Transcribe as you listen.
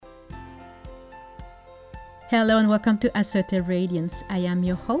Hello and welcome to Assertive Radiance. I am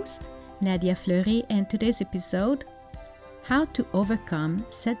your host, Nadia Fleury, and today's episode, How to Overcome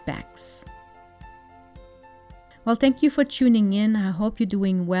Setbacks. Well, thank you for tuning in. I hope you're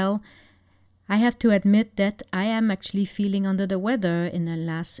doing well. I have to admit that I am actually feeling under the weather in the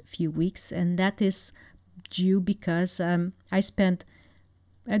last few weeks, and that is due because I spent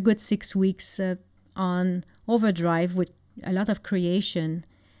a good 6 weeks on overdrive with a lot of creation.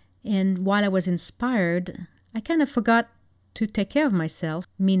 And while I was inspired, I kind of forgot to take care of myself,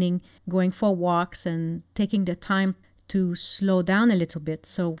 meaning going for walks and taking the time to slow down a little bit.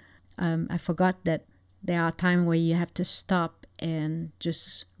 So I forgot that there are times where you have to stop and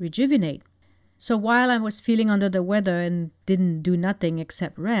just rejuvenate. So while I was feeling under the weather and didn't do nothing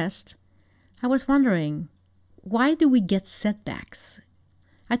except rest, I was wondering, why do we get setbacks?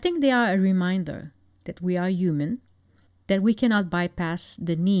 I think they are a reminder that we are human, that we cannot bypass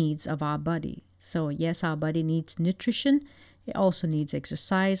the needs of our body. So yes, our body needs nutrition. It also needs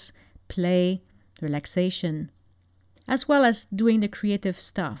exercise, play, relaxation, as well as doing the creative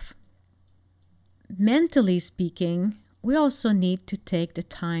stuff. Mentally speaking, we also need to take the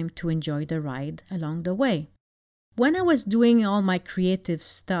time to enjoy the ride along the way. When I was doing all my creative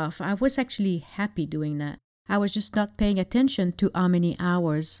stuff, I was actually happy doing that. I was just not paying attention to how many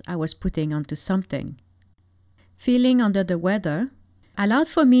hours I was putting onto something. Feeling under the weather allowed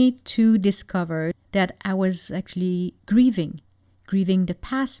for me to discover that I was actually grieving the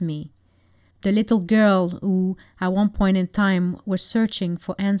past me, the little girl who at one point in time was searching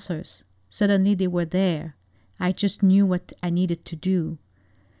for answers. Suddenly they were there. I just knew what I needed to do.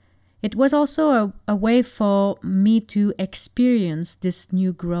 It was also a way for me to experience this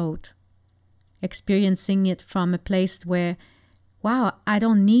new growth, experiencing it from a place where, wow, I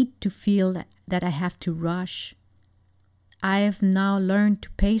don't need to feel that I have to rush. I have now learned to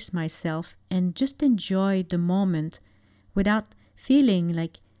pace myself and just enjoy the moment without feeling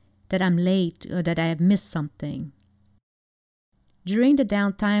like that I'm late or that I have missed something. During the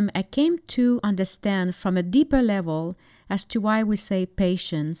downtime, I came to understand from a deeper level as to why we say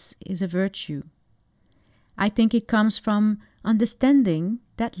patience is a virtue. I think it comes from understanding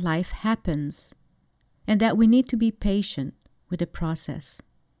that life happens and that we need to be patient with the process.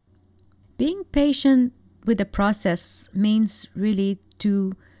 Being patient with the process means really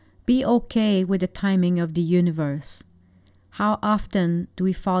to be okay with the timing of the universe. How often do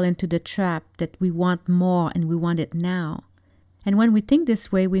we fall into the trap that we want more and we want it now? And when we think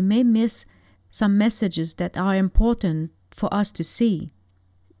this way, we may miss some messages that are important for us to see.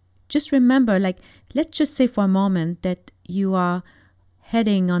 Just remember, let's just say for a moment that you are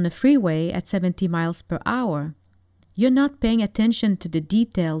heading on a freeway at 70 miles per hour. You're not paying attention to the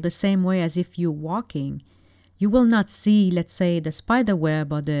detail the same way as if you're walking. You will not see, let's say, the spider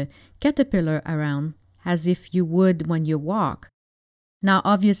web or the caterpillar around as if you would when you walk. Now,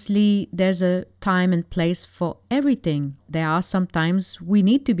 obviously, there's a time and place for everything. There are some times we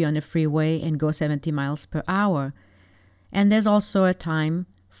need to be on a freeway and go 70 miles per hour. And there's also a time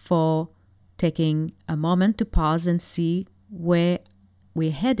for taking a moment to pause and see where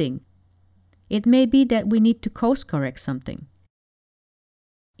we're heading. It may be that we need to course correct something.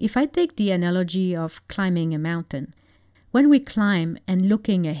 If I take the analogy of climbing a mountain, when we climb and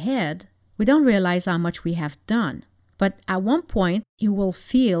looking ahead, we don't realize how much we have done. But at one point, you will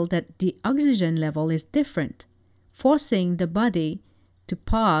feel that the oxygen level is different, forcing the body to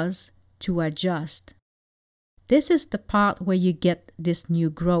pause, to adjust. This is the part where you get this new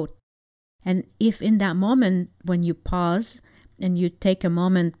growth. And if in that moment, when you pause and you take a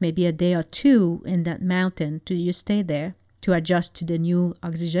moment, maybe a day or two in that mountain, you stay there, to adjust to the new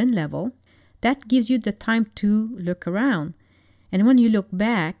oxygen level, that gives you the time to look around. And when you look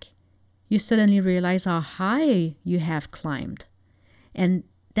back, you suddenly realize how high you have climbed. And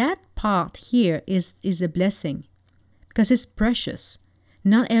that part here is a blessing because it's precious.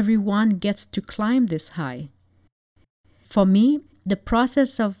 Not everyone gets to climb this high. For me, the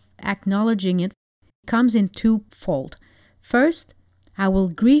process of acknowledging it comes in twofold. First, I will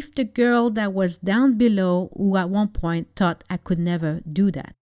grieve the girl that was down below who at one point thought I could never do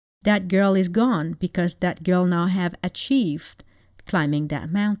that. That girl is gone because that girl now have achieved climbing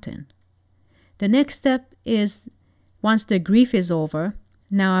that mountain. The next step is, once the grief is over,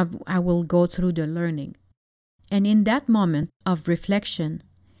 now I will go through the learning. And in that moment of reflection,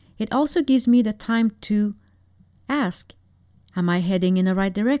 it also gives me the time to ask, am I heading in the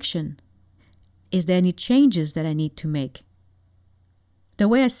right direction? Is there any changes that I need to make? The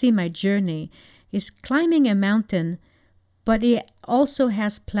way I see my journey is climbing a mountain, but it also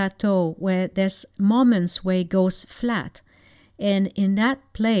has plateau where there's moments where it goes flat. And in that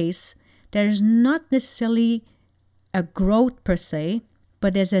place, there's not necessarily a growth per se,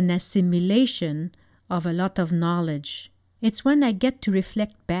 but there's an assimilation of a lot of knowledge. It's when I get to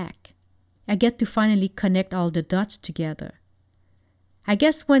reflect back. I get to finally connect all the dots together. I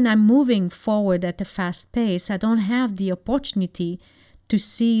guess when I'm moving forward at a fast pace, I don't have the opportunity to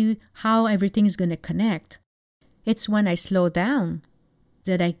see how everything is going to connect. It's when I slow down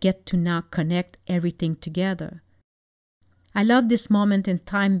that I get to now connect everything together. I love this moment in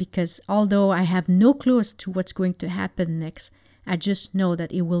time because although I have no clue as to what's going to happen next, I just know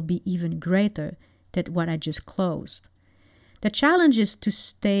that it will be even greater than what I just closed. The challenge is to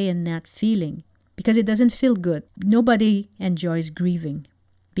stay in that feeling because it doesn't feel good. Nobody enjoys grieving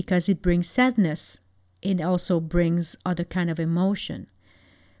because it brings sadness. It also brings other kind of emotion.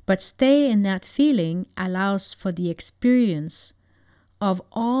 But stay in that feeling allows for the experience of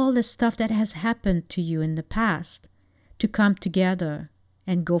all the stuff that has happened to you in the past to come together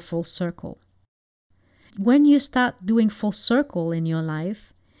and go full circle. When you start doing full circle in your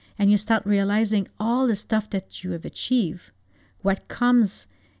life and you start realizing all the stuff that you have achieved, what comes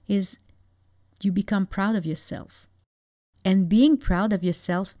is you become proud of yourself. And being proud of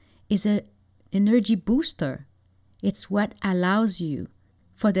yourself is an energy booster. It's what allows you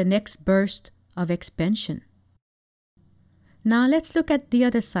for the next burst of expansion. Now let's look at the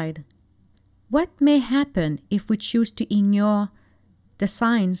other side. What may happen if we choose to ignore the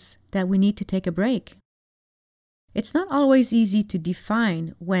signs that we need to take a break? It's not always easy to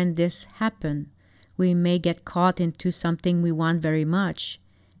define when this happens. We may get caught into something we want very much,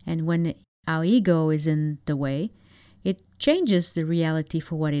 and when our ego is in the way, it changes the reality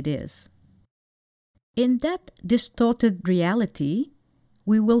for what it is. In that distorted reality,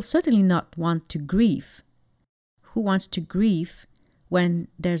 we will certainly not want to grieve. Who wants to grieve when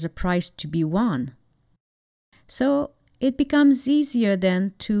there's a price to be won? So it becomes easier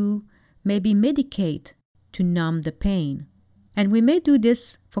then to maybe medicate to numb the pain. And we may do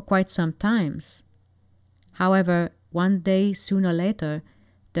this for quite some times. However, one day, sooner or later,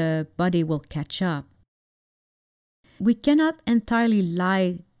 the body will catch up. We cannot entirely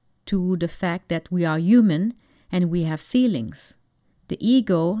lie to the fact that we are human and we have feelings. The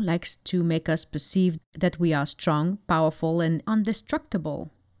ego likes to make us perceive that we are strong, powerful, and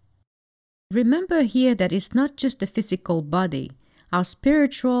indestructible. Remember here that it's not just the physical body. Our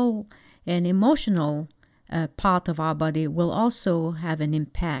spiritual and emotional part of our body will also have an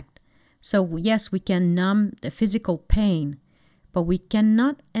impact. So yes, we can numb the physical pain, but we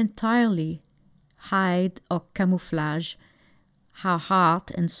cannot entirely hide or camouflage our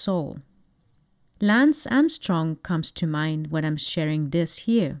heart and soul. Lance Armstrong comes to mind when I'm sharing this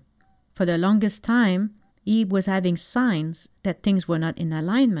here. For the longest time, he was having signs that things were not in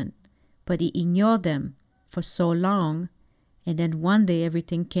alignment, but he ignored them for so long, and then one day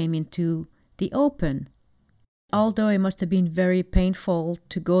everything came into the open. Although it must have been very painful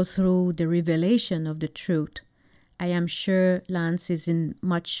to go through the revelation of the truth, I am sure Lance is in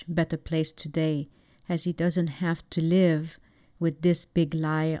much better place today, as he doesn't have to live with this big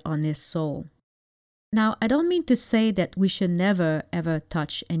lie on his soul. Now, I don't mean to say that we should never ever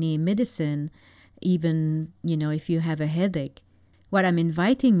touch any medicine, even, if you have a headache. What I'm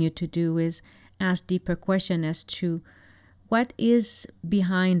inviting you to do is ask deeper questions as to what is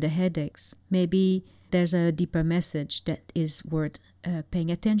behind the headaches. Maybe there's a deeper message that is worth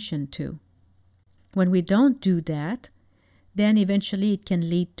paying attention to. When we don't do that, then eventually it can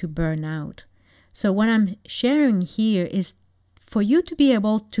lead to burnout. So what I'm sharing here is for you to be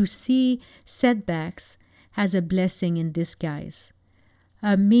able to see setbacks as a blessing in disguise,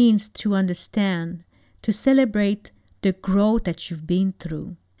 a means to understand, to celebrate the growth that you've been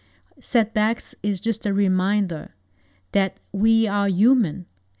through. Setbacks is just a reminder that we are human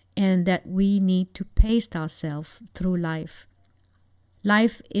and that we need to pace ourselves through life.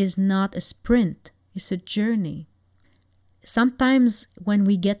 Life is not a sprint, it's a journey. Sometimes when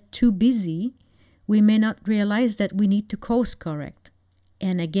we get too busy, we may not realize that we need to course correct.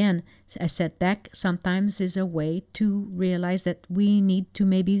 And again, a setback sometimes is a way to realize that we need to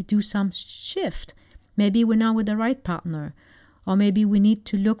maybe do some shift. Maybe we're not with the right partner, or maybe we need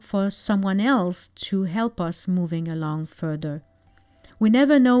to look for someone else to help us moving along further. We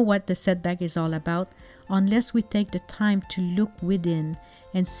never know what the setback is all about unless we take the time to look within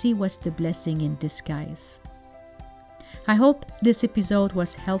and see what's the blessing in disguise. I hope this episode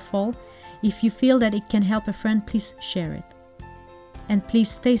was helpful. If you feel that it can help a friend, please share it. And please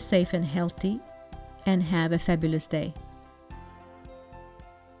stay safe and healthy and have a fabulous day.